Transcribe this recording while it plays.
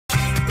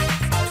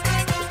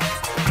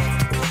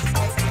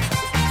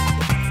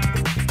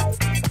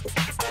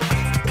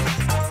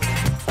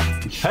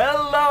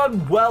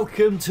and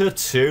welcome to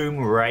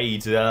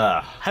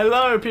Tombraider.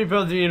 Hello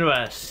people of the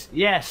universe.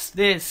 Yes,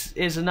 this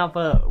is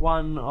another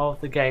one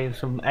of the games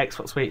from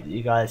Xbox Week that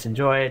you guys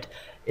enjoyed.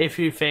 If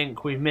you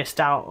think we've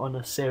missed out on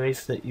a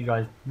series that you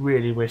guys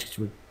really wished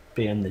would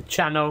be on the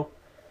channel,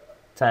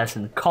 tell us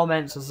in the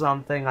comments or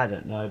something. I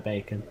don't know,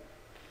 bacon.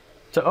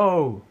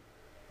 So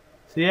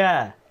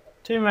yeah,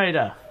 Tomb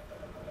Raider.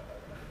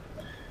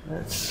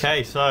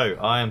 Okay, so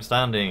I am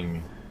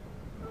standing.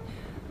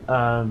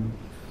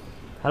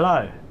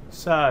 Hello.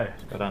 So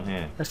Let's go down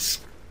here.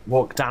 let's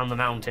walk down the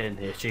mountain.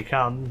 Here she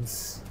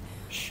comes.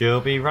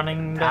 She'll be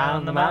running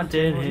down the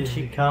mountain. Here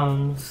she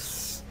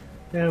comes.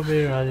 She'll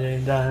be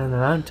running down the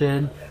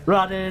mountain.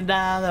 Running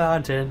down the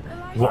mountain.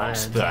 What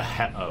Running the down-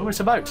 hell? Oh, it's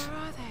a boat. Where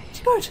are they?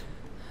 It's a boat.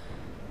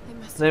 They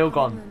must They all have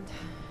gone. island.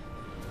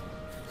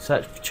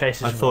 Search for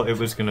chases. I thought it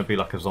was going to be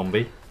like a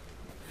zombie.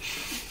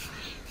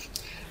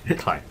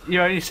 Okay.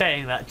 You're only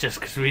saying that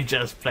just because we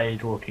just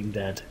played Walking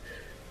Dead.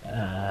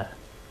 Come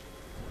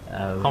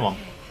on.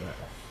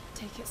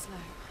 Take it slow.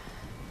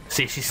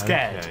 See, she's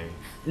scared. Okay.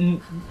 In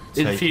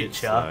Take the it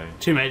future, slow.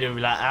 Tomb Raider will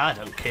be like, I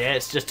don't care,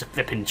 it's just a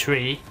flipping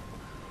tree.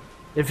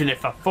 Even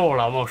if I fall,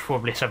 I'll most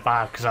probably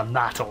survive because I'm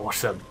that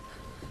awesome.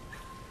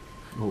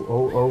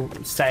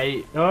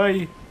 Stay.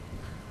 Oi!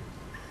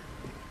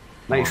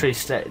 Make sure you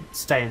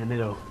stay in the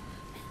middle.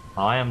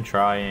 I am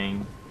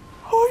trying.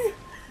 Oi!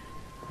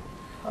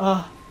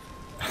 Oh.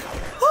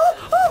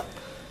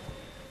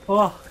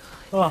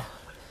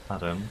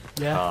 Adam.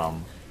 Yeah.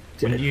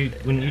 Wouldn't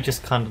you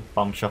just kind of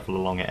bum shuffle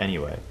along it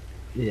anyway?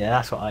 Yeah,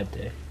 that's what I'd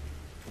do.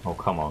 Oh,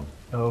 come on.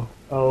 And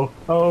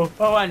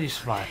you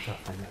survived.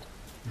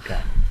 Okay.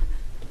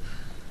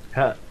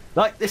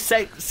 Like this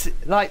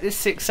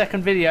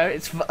 6-second video,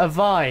 it's a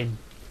vine.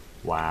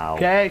 Wow.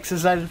 Okay,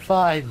 because there's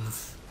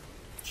vines.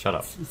 Shut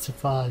up. It's a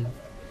vine.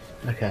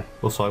 Okay.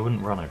 Also, I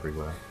wouldn't run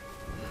everywhere.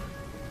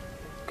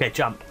 Okay,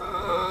 jump. Come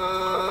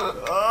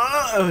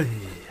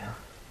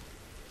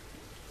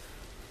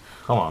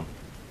on.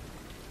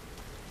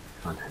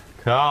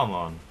 Come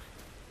on.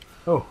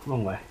 Oh,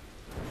 wrong way.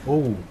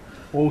 Oh,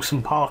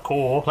 awesome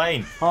parkour.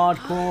 Plane.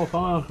 Hardcore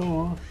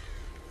parkour. You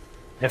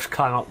have to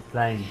climb up the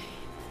plane.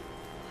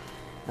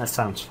 That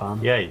sounds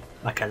fun. Yay.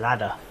 Like a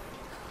ladder.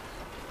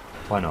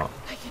 Why not?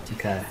 I can do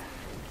Okay.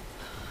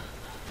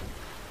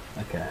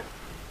 Okay.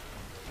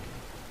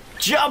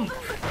 Jump!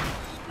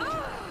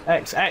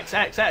 X. I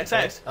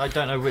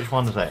don't know which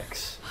one's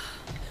X.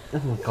 Oh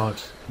my god,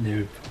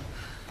 noob.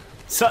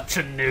 Such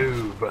a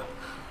noob.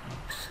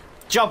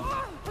 Jump!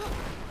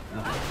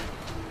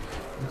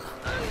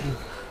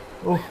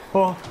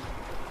 Oh.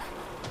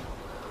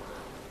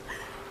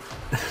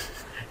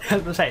 I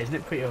was gonna say, isn't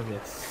it pretty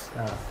obvious?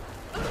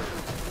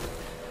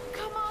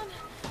 Come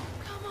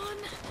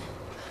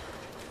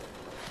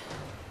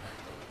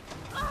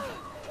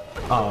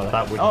on.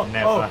 That would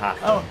never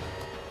happen.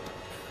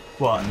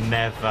 What?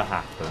 Never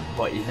happen.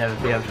 What, you'd never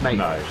be able to make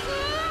No. it?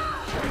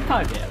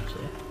 I'd be able to.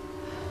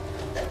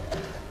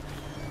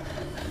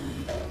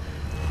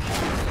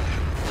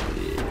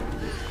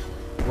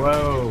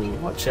 Whoa,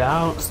 watch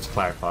out. Just to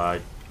clarify,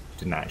 I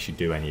didn't actually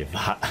do any of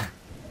that.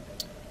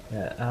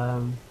 Yeah,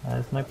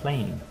 There's no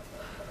plane.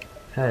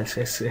 yeah, it's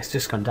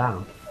just gone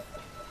down.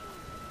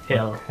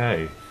 Hill.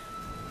 Okay.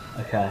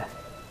 Okay.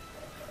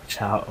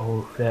 Watch out,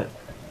 oh flip.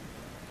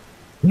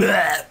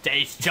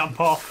 Days jump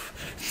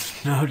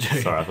off. No,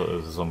 dude. Sorry, I thought it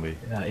was a zombie.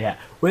 Yeah.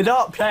 We're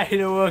not playing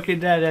The Walking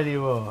Dead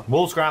anymore.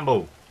 Wall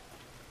scramble.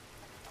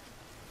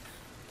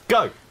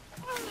 Go!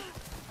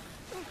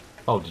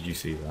 Oh, did you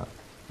see that?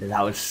 Yeah,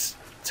 that was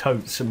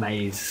totes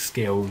amaze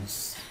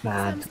skills,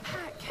 mad Sam's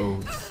pack.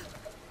 balls.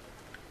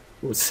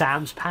 Oh,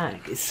 Sam's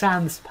pack. It's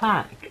Sam's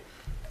pack.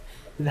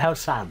 Who the hell's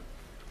Sam?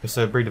 It's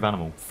a breed of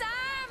animal. Sam!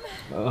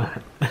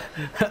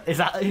 Is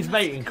that his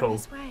mating call?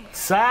 This way.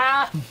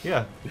 Sam!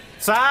 Yeah.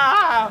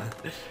 Sam!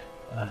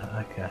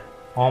 Okay.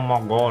 Oh my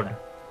god.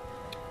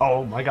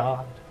 Oh my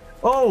god.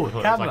 Oh, I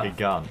thought camera. it was like a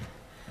gun.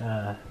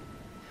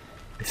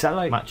 Is that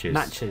like Matches.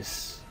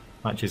 Matches.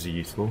 Matches are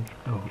useful.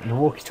 Oh, and a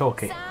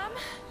walkie-talkie. Sam?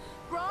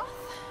 Roth?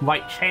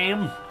 Right,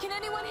 Sam. Can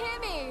anyone hear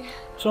me?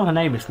 So her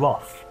name is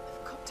Roth.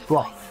 Got to find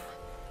Roth.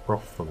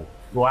 Brothel.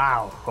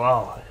 Wow.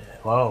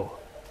 Whoa.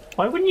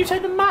 Why wouldn't you say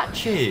the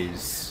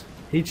matches?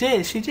 He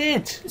did. She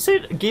did. It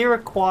said gear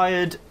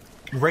acquired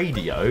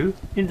radio.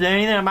 Didn't say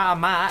anything about a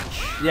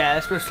match. Yeah,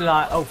 it's supposed to be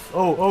like, oh,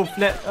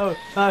 flip,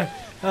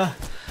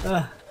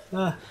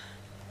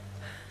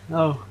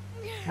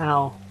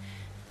 ow.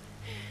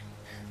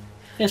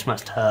 This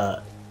must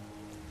hurt.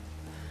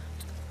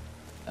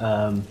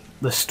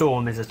 The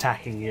storm is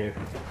attacking you.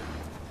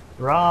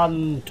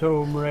 Run,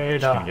 Tomb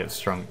Raider. And get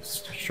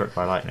struck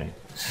by lightning.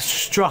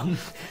 Strung.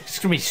 It's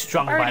gonna be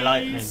strung by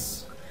lightning.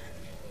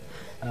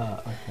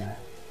 Okay.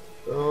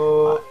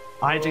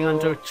 Hiding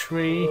under a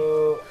tree.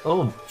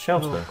 Oh,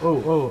 shelter.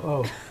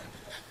 Oh.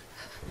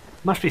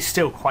 Must be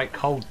still quite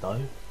cold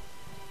though.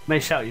 May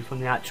shelter you from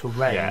the actual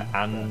rain.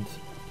 Yeah, and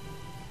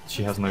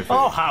She has no food.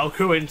 Oh, how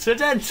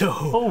coincidental!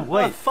 Oh,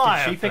 wait, did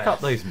fire she pick up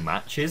those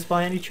matches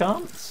by any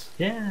chance?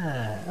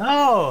 Yeah.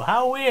 Oh,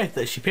 how weird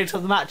that she picked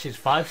up the matches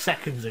 5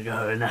 seconds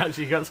ago and now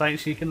she got something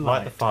she can Light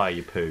light. the fire,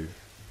 you poo.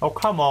 Oh,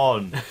 come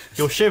on.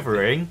 You're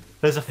shivering.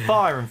 There's a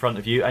fire in front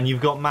of you and you've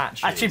got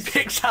matches. And she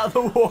picks out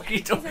the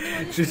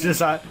walkie-talkie. She's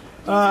just like,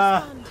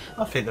 I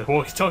think the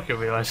walkie-talkie will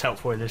be most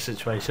helpful in this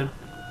situation.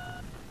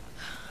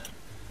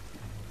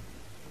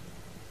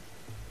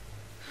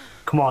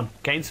 Come on,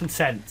 gain some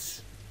sense.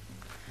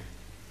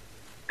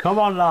 Come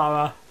on,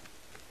 Lara.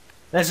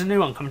 There's a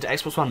new one coming to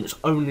Xbox One that's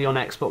only on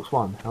Xbox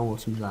One. How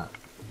awesome is that?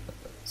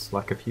 It's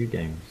like a few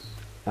games.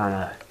 I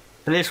know.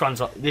 But this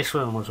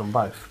one was on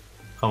both.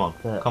 Come on,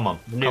 come on,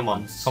 the new come on,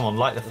 ones. come on,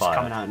 light the It's fire.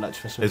 coming out in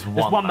Electric There's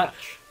one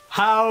match.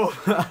 How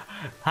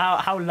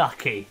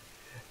lucky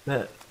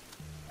that,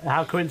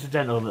 how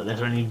coincidental that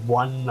there's only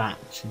one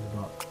match in the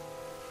box.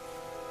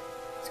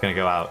 It's gonna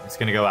go out. It's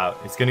gonna go out.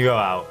 It's gonna go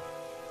out.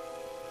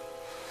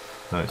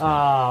 No, it's not.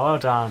 Ah, well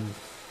done.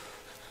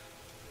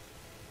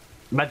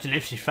 Imagine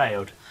if she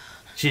failed.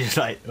 She just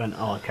like went,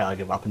 oh okay, I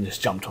give up, and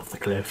just jumped off the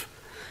cliff.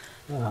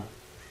 Oh.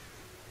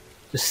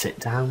 Just sit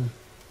down.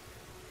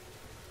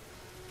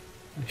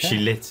 Okay. She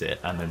lit it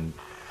and then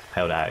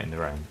held out in the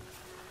rain.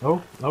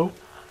 Oh.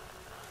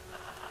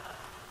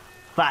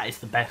 That is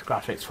the best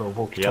graphics for a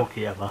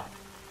walkie-talkie ever.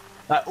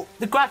 Like,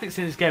 the graphics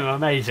in this game are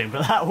amazing,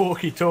 but that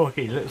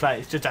walkie-talkie looks like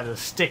it's just had a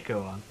sticker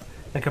on.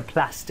 Like a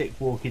plastic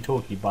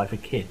walkie-talkie by for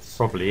kids.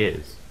 Probably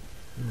is.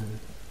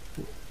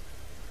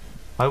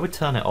 I would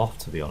turn it off,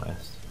 to be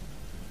honest.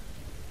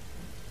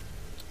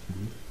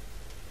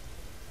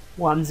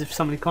 One's if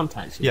somebody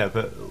contacts you. Yeah,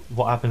 but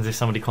what happens if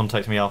somebody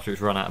contacts me after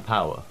it's run out of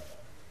power?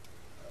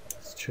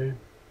 It's true.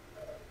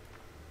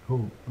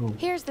 Ooh.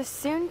 Here's the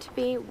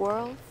soon-to-be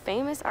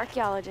world-famous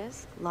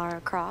archaeologist,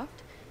 Lara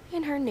Croft,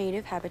 in her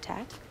native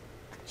habitat.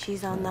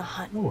 She's on the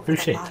hunt Ooh, for who's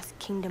the she? lost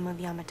kingdom of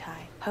Yamatai,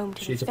 home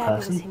to She's the a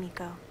fabulous person?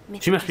 Himiko,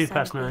 She must be mythical the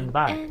person sun in the queen,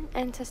 bag. and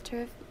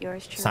ancestor of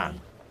yours truly. Sam.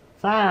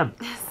 Sam!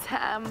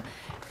 Sam,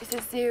 this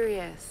is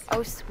serious.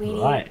 Oh, sweetie,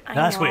 Right, I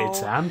that's know. weird,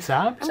 Sam.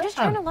 Sam? I'm just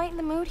trying to lighten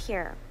the mood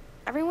here.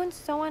 Everyone's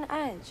so on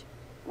edge.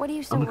 What are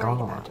you so Oh my worried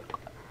god.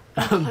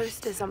 about? I'm close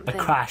to A something.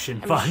 crash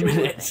in I'm 5 sure of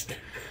minutes. it.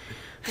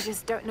 I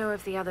just don't know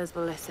if the others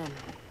will listen.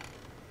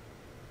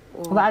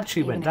 Or Well, that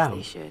actually even went if down.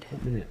 They should.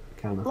 A minute,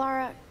 camera.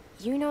 Laura,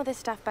 you know this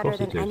stuff better course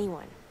you than do.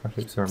 anyone.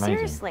 Graphics are amazing.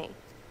 Seriously,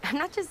 I'm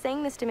not just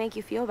saying this to make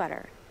you feel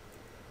better.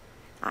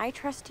 I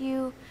trust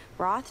you,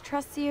 Roth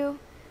trusts you.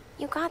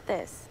 You got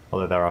this.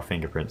 Although there are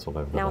fingerprints all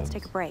over the Now let's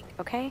lens. take a break,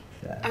 okay?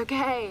 Yeah.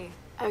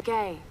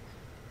 Okay.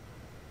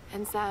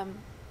 And Sam,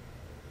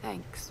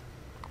 thanks.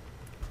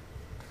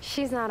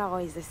 She's not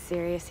always this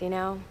serious, you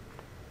know?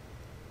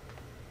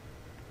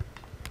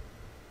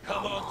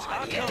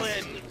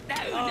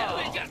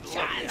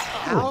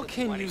 How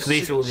can you So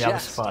these are all the other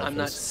suggest I'm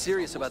not survivors.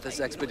 serious about this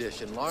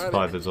expedition, Laura?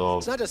 Survivors of-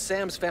 It's not just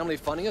Sam's family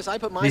funding us. I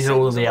put my These are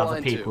all savings the on other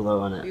line, people, too.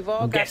 though, aren't it? We've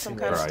all I'm got guessing some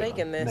kind of Right. stake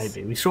in this.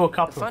 maybe. We saw a The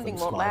couple of funding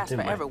them won't slide, last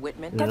didn't forever, we?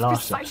 Whitman. In the That's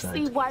last precisely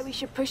episode. why we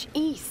should push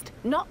east,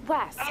 not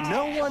west.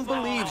 No one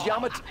believes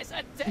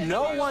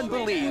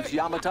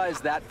Yamatai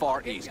is that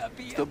far east.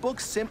 The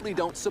books simply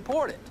don't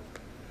support it.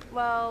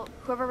 Well,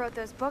 whoever wrote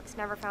those books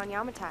never found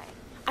Yamatai.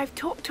 I've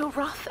talked to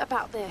Roth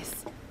about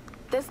this.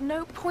 There's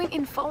no point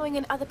in following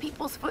in other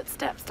people's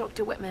footsteps,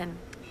 Dr. Whitman.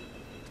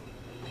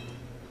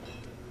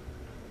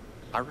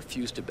 I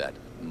refuse to bet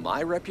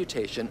my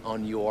reputation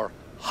on your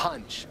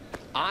hunch.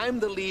 I'm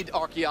the lead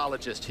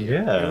archaeologist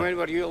here. Yeah. When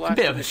were you A last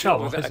bit on of a the show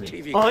show off, with a isn't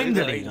he? TV I'm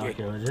the crew lead lady?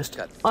 archaeologist.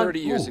 Got 30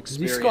 years Is he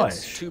experience,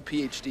 Scottish? 2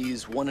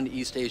 PhDs, 1 in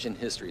East Asian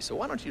history. So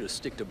why don't you just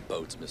stick to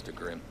boats, Mr.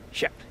 Grimm?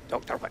 Ship,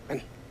 Dr.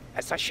 Whitman.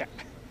 It's a ship.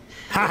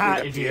 Haha,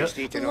 Need a idiot.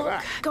 PhD to know Look,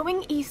 that.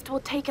 going east will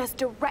take us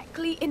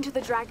directly into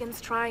the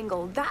Dragon's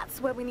Triangle.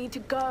 That's where we need to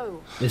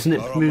go. Isn't it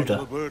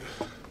Bermuda? Bird.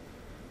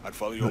 I'd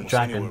follow you Not almost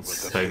anywhere, dragons.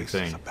 but that Same place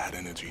thing. is a bad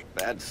energy.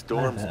 Bad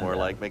storms, more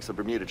like, makes the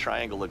Bermuda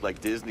Triangle look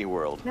like Disney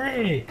World.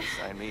 Hey!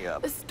 Sign me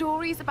up. The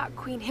stories about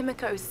Queen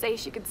Himiko say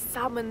she could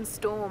summon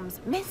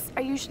storms. Myths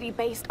are usually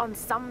based on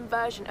some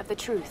version of the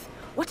truth.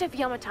 What if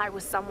Yamatai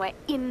was somewhere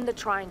in the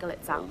triangle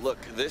itself? Look,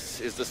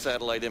 this is the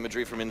satellite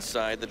imagery from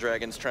inside the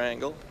Dragon's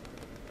Triangle.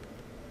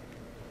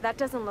 That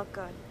doesn't look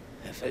good.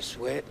 If it's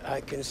wet,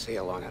 I can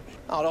sail on it.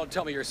 Oh, don't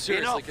tell me you're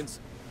seriously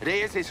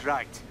Reyes is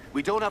right.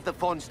 We don't have the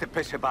funds to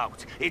piss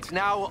about. It's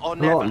now or A lot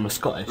never. of them are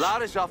Scottish.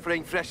 Lara's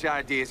offering fresh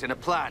ideas and a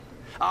plan.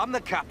 I'm the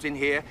captain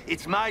here.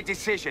 It's my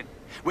decision.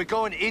 We're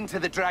going into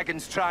the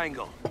Dragon's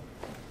Triangle.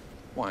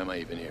 Why am I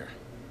even here?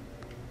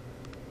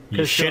 You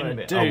 'Cause shouldn't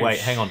you're be. a Oh, wait,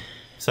 douche. hang on.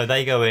 So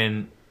they go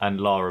in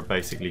and Lara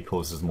basically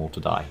causes them all to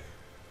die.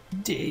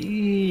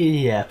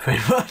 Yeah,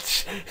 pretty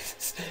much.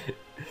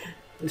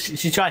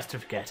 She tries to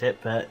forget it,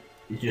 but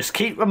you just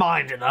keep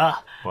reminding her.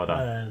 Well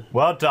done.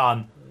 Well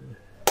done.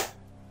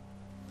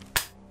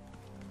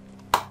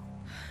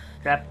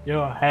 Clap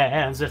your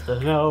hands if the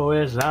no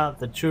is not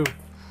the truth.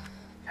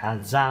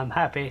 'Cause I'm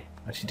happy.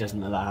 Oh, she doesn't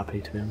look that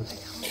happy, to be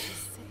honest.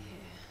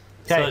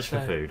 Search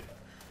for food.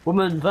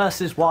 Woman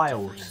versus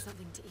wild.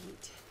 Something to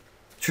eat.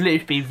 Should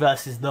it be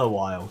versus the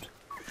wild?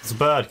 It's a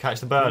bird.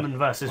 Catch the bird. Woman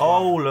versus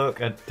oh, one. look,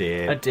 a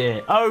deer. A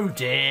deer. Oh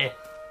dear.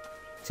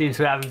 Seems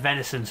to be having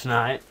venison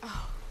tonight.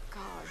 Oh,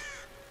 God.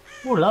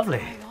 Oh, lovely.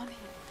 What's going on here?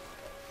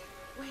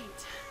 Wait.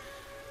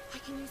 I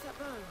can use that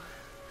bow.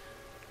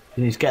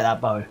 You need to get that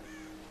bow.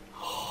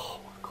 Oh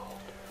my god.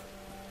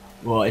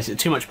 Well, is it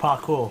too much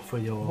parkour for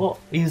your... What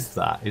is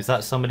that? Is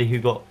that somebody who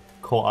got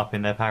caught up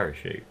in their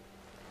parachute?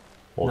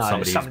 Or No,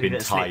 somebody it's who's been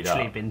that's tied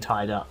literally up? been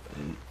tied up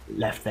and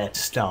left there to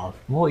starve.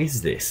 What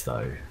is this,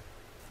 though?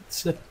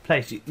 It's a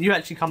place... You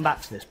actually come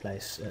back to this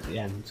place at the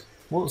end.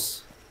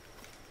 What's...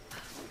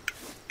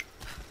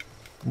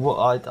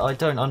 What I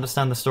don't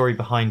understand the story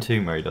behind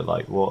Tomb Raider.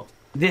 Like, what?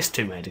 This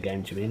Tomb Raider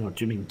game, do you mean? Or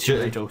do you mean Tomb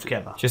Raider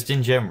altogether? Just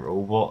in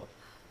general, what...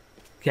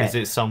 Yeah. Is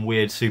it some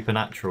weird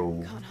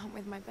supernatural... Can't hunt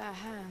with my bare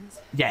hands.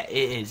 Yeah,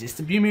 it is. It's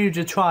the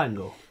Bermuda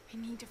Triangle. I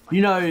need to find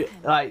You know, him.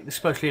 like, there's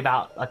supposed to be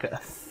about like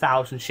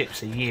 1,000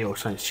 ships a year or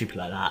something stupid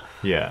like that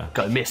Yeah.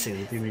 go missing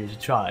in the Bermuda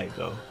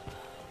Triangle.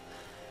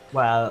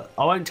 Well,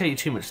 I won't tell you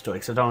too much story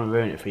because I don't want to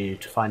ruin it for you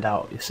to find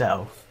out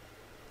yourself.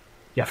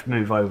 You have to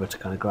move over to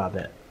kind of grab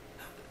it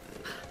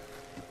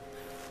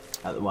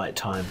at the right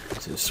time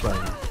because it's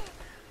swelling.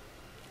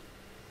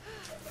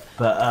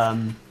 But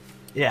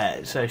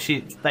yeah, so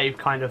they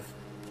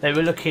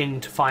were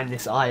looking to find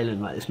this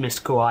island, like this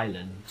mystical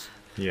island.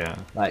 Yeah.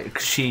 Like,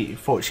 'cause she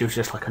thought she was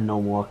just like a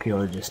normal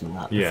archaeologist and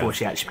that Yeah. before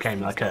she actually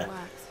became like a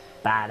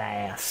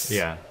badass,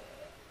 Yeah.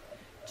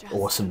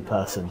 awesome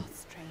person.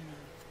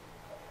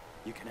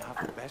 You can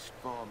have the best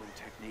form and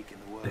technique in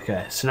the world.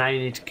 Okay, so now you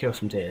need to kill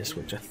some deers,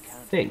 which I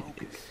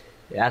think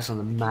it has on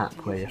the map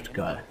where you have to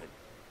go.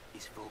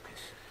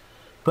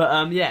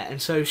 But yeah,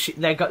 and so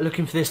they got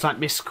looking for this like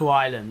mystical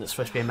island that's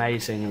supposed to be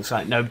amazing, and it's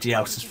like nobody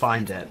else has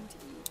found it.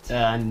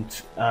 And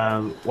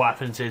what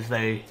happens is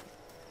they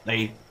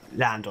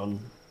land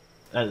on,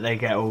 they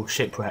get all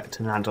shipwrecked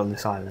and land on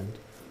this island.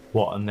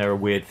 What? And there are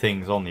weird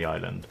things on the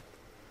island.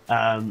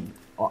 I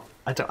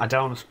don't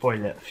want to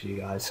spoil it for you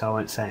guys, so I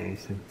won't say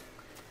anything.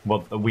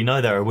 Well, we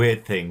know there are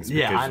weird things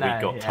because Yeah, I know,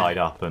 we got yeah. tied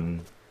up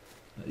and...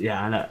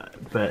 Yeah, I know,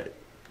 but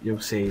you'll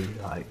see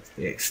like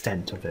the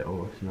extent of it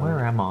all. You know?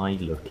 Where am I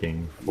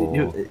looking for?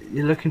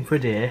 You're looking for a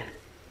deer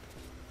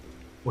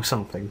or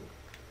something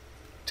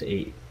to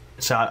eat.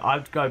 So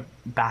I'd go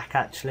back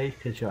actually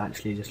because you're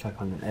actually just like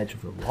on the edge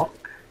of a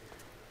rock.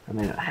 I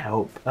mean, it'll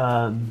help.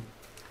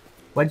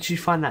 Where did you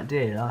find that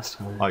deer last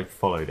time? I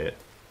followed it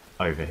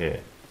over here.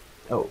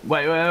 Oh,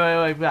 wait,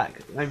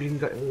 back. Maybe you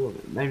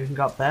can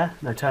go up there.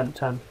 No, turn.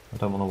 I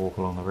don't want to walk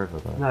along the river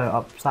though. No,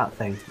 up that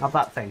thing. Up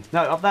that thing.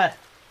 No, up there.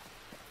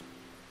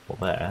 What,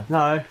 there?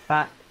 No,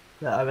 back.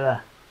 There, over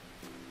there.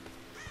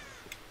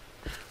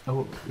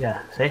 Oh,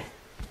 yeah, see?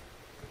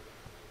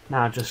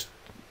 Now just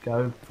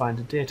go find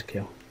a deer to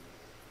kill.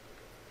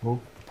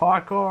 Oh,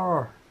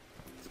 parkour!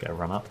 Let's get a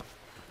run up.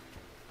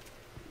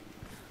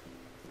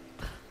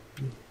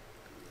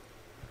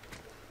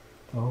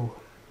 Oh,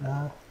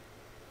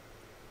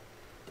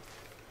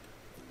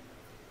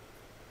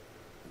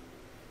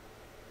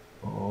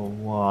 Oh,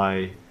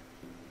 why?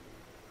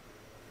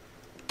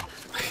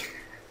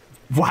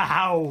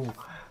 wow!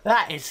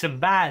 That is some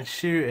bad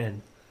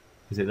shooting.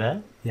 Is it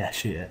there? Yeah,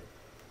 shoot it.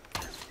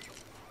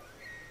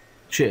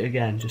 Shoot it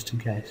again, just in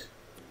case.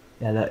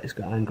 Yeah, look, it's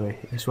got angry.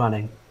 It's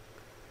running.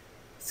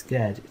 It's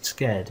scared. It's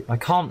scared. I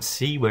can't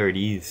see where it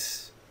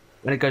is.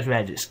 When it goes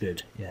red, it's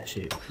good. Yeah,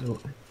 shoot.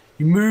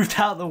 You moved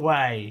out of the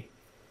way.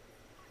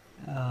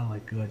 Oh my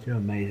god, you're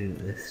amazing at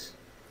this.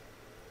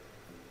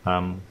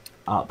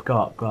 Up, go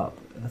up.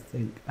 I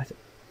think.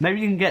 Maybe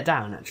you can get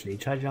down actually.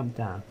 Try to jump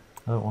down.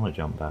 I don't want to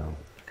jump down.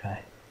 Okay.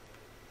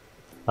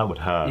 That would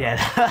hurt. Yeah,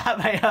 that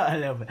may hurt a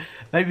little bit.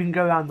 Maybe you can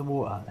go around the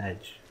water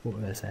edge.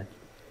 Water's edge.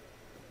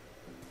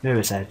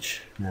 Mirror's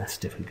edge. No, that's a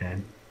different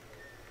game.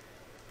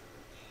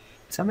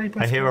 Is that made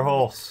by I hear a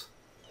horse.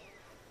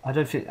 I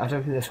don't think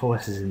there's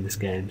horses in this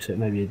game, so it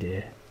may be a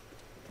deer.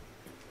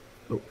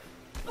 Oh.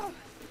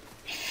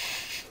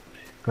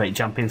 Great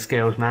jumping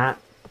skills, Matt.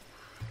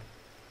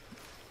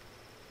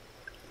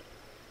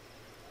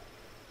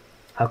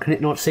 How can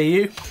it not see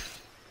you?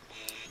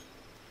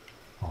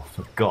 Oh,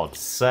 for God's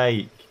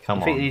sake.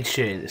 Come I think on. you need to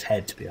shoot it in its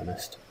head, to be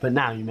honest. But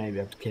now you may be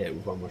able to kill it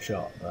with one more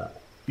shot,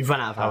 but you've run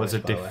out of That arrows, was a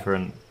by the way.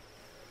 different...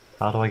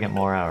 How do I get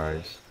more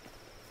arrows?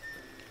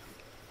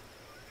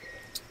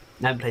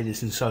 I haven't played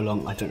this in so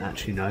long, I don't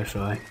actually know,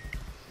 sorry.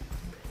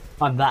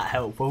 I'm that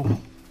helpful.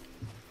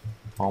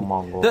 Oh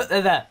my god. Look,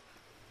 they're there.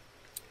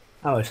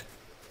 Arrows.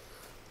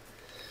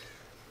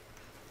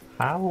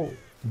 How?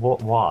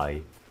 What?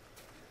 Why?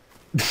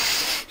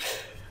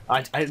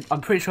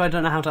 I'm pretty sure I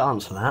don't know how to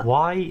answer that.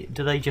 Why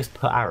do they just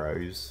put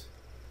arrows?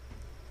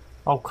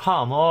 Oh,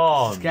 come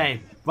on! This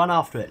game. Run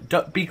after it.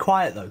 Don't, be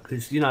quiet though,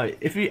 because you know,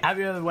 have you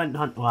ever went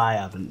hunt? Well, I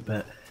haven't,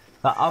 but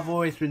like, I've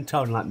always been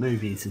told in like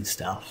movies and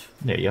stuff.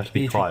 Yeah, you have to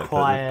be You need to be quiet. But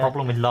quiet. the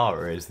problem with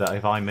Lara is that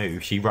if I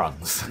move, she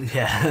runs.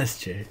 Yeah, that's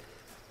true.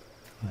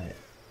 Wait,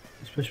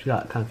 it's supposed to be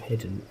like kind of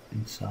hidden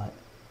inside.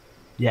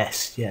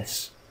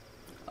 Yes.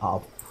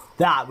 Oh,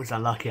 that was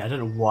unlucky. I don't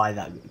know why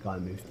that guy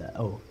moved there.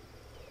 Oh,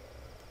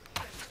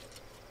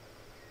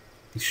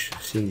 he's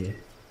seen you.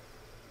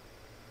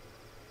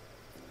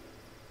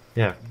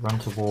 Yeah, run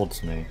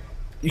towards me.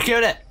 You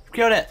killed it!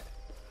 Killed it!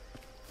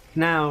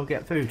 Now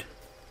get food.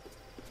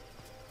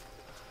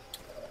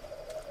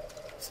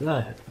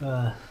 So,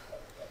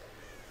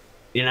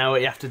 you know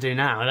what you have to do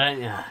now,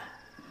 don't you?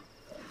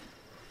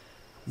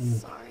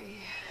 Sorry.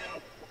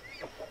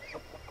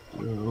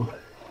 Oh.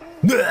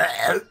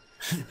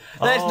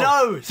 There's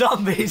no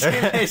zombies in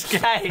this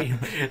game!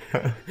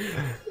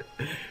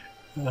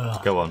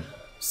 Go on.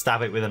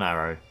 Stab it with an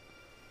arrow.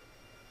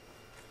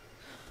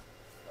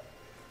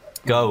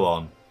 Go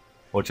on.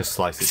 Or just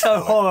slice its So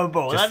stomach.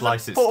 horrible. Just That's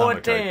slice a its stomach poor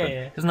open.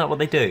 dear. Isn't that what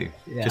they do?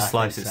 Yeah, just I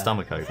slice think its so.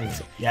 stomach I open. think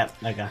so. Yep,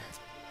 okay.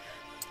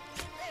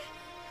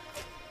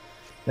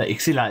 Look, you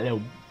can see like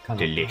little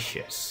kind of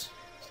Delicious.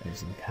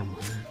 stays in the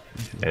camera.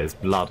 There's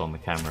blood on the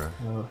camera.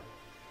 Oh.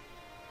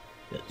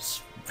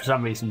 It's for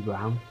some reason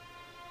brown.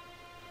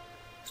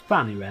 It's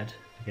browny red,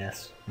 I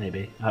guess.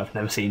 Maybe. I've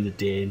never seen the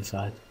deer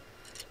inside.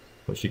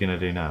 What's she gonna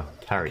do now?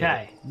 Carry it?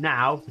 Okay,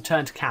 now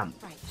return to camp.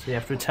 So you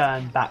have to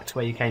return back to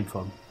where you came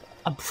from.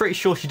 I'm pretty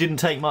sure she didn't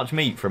take much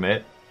meat from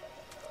it.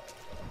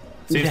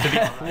 Seems to be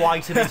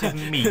quite a bit of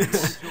meat.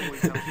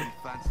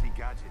 Fancy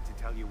gadget to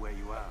tell you where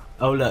you are.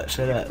 Oh look,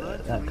 so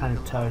that kind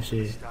of tells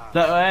you.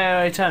 Look,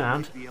 wait, turn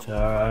around.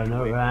 Turn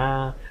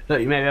around.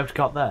 Look, you may be able to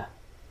go up there.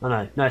 Oh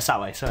no, no, it's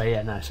that way. Sorry,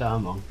 yeah, no, so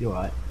I'm wrong. You're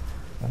right.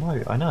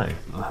 I know.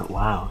 Oh,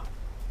 wow.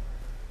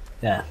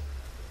 Yeah.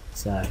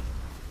 So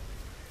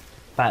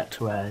back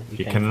to where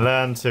You can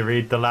learn to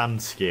read the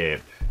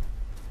landscape,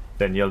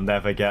 then you'll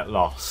never get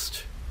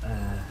lost.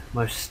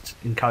 Most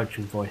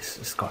encouraging voice,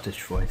 a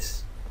Scottish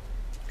voice.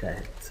 Okay,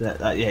 so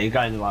yeah, you're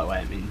going the right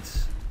way. It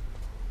means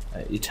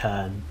you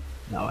turn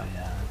that way.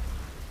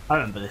 I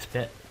remember this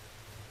bit.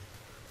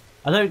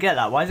 I don't get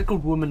that. Why is it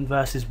called Woman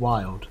versus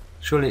Wild?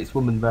 Surely it's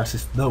Woman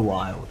versus the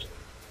Wild.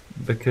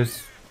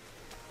 Because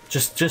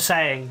Just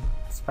saying,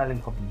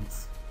 spelling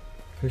problems.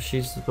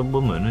 she's the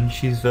woman and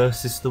she's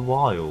versus the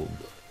wild.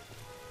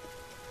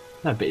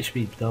 No, but it should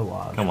be the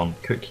Wild. Come on,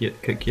 cook your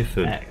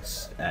food.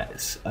 X,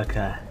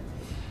 okay.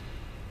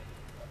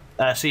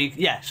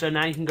 So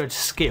now you can go to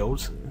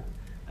skills,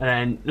 and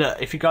then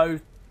look, if you go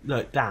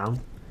down,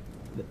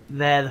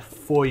 they're the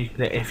four you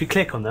click. If you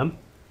click on them,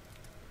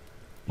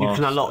 you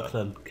can unlock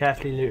them.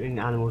 Carefully looting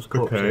animals'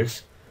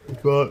 corpses.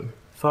 What?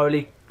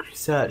 Thoroughly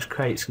search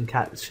crates and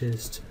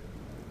catches.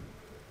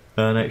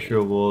 Earn extra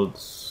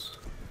rewards.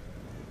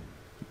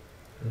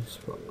 It's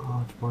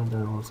hard to find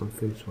animals and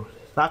food sources.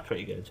 That's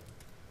pretty good.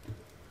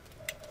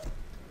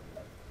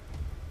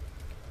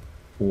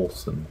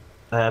 Awesome.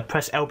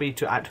 Press LB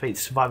to activate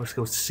survival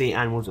skills to see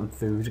animals and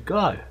food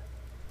go.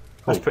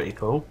 That's pretty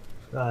cool.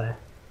 So,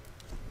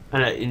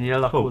 and you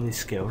unlock all these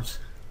skills,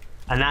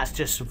 and that's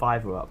just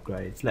survivor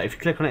upgrades. Look, if you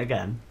click on it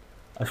again,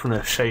 I just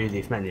want to show you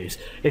these menus.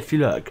 If you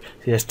look,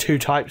 there's two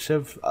types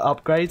of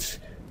upgrades.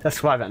 That's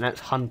survivor, and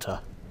that's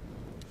hunter.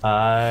 So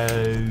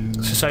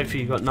far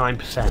you got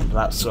 9%.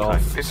 That's sort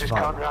of This is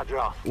survivor. Conrad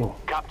Roth, Whoa.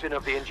 captain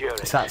of the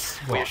Endurance. So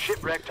that's We are what?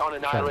 shipwrecked on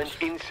an island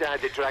inside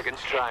the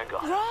Dragon's Triangle.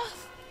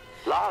 Roth,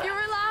 Lara, you're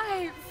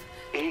alive!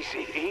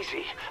 easy,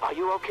 easy. Are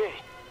you okay?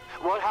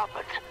 What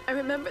happened? I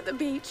remember the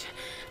beach,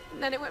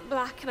 and then it went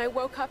black and I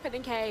woke up in a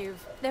cave.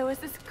 There was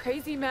this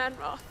crazy man,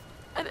 Roth,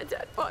 and a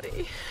dead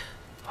body.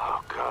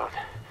 Oh, God.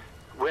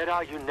 Where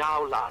are you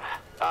now, Lara?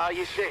 Are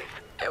you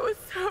safe? It was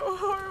so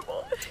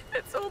horrible.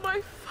 It's all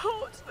my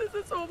fault. This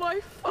is all my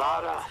fault.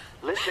 Lara,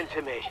 listen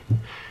to me.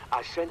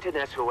 I sent an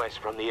SOS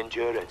from the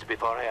Endurance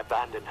before I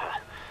abandoned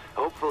her.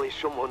 Hopefully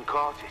someone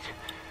caught it.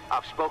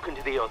 I've spoken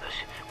to the others.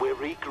 We're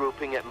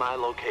regrouping at my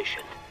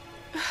location.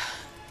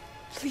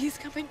 Please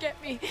come and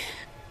get me.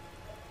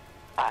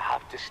 I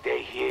have to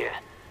stay here.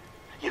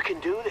 You can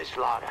do this,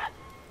 Lara.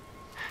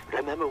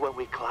 Remember when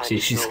we climbed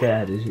She's the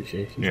scared, isn't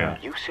she? She's Yeah.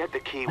 like, You said the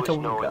key I was don't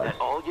wanna knowing go. that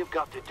all you've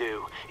got to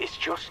do is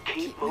just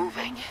keep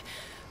moving.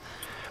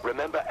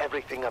 Remember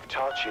everything I've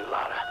taught you,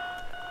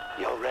 Lara.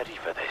 You're ready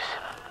for this.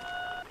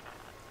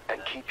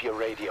 And keep your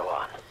radio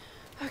on.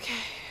 Okay.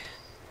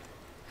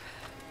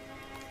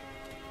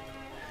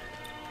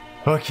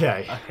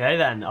 Okay. Okay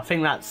then, I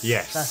think that's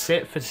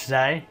it for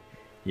today.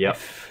 Yep.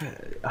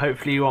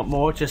 Hopefully you want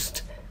more,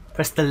 just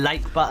press the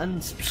like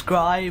button,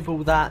 subscribe,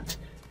 all that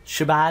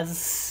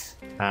shabazz.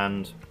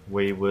 And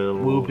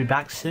we'll be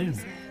back soon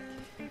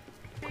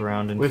walk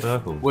around in with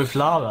circles. with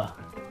Lara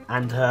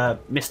and her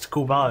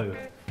mystical bow.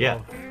 Yeah.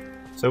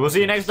 So we'll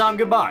see you next time.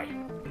 Goodbye.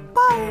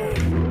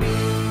 Bye.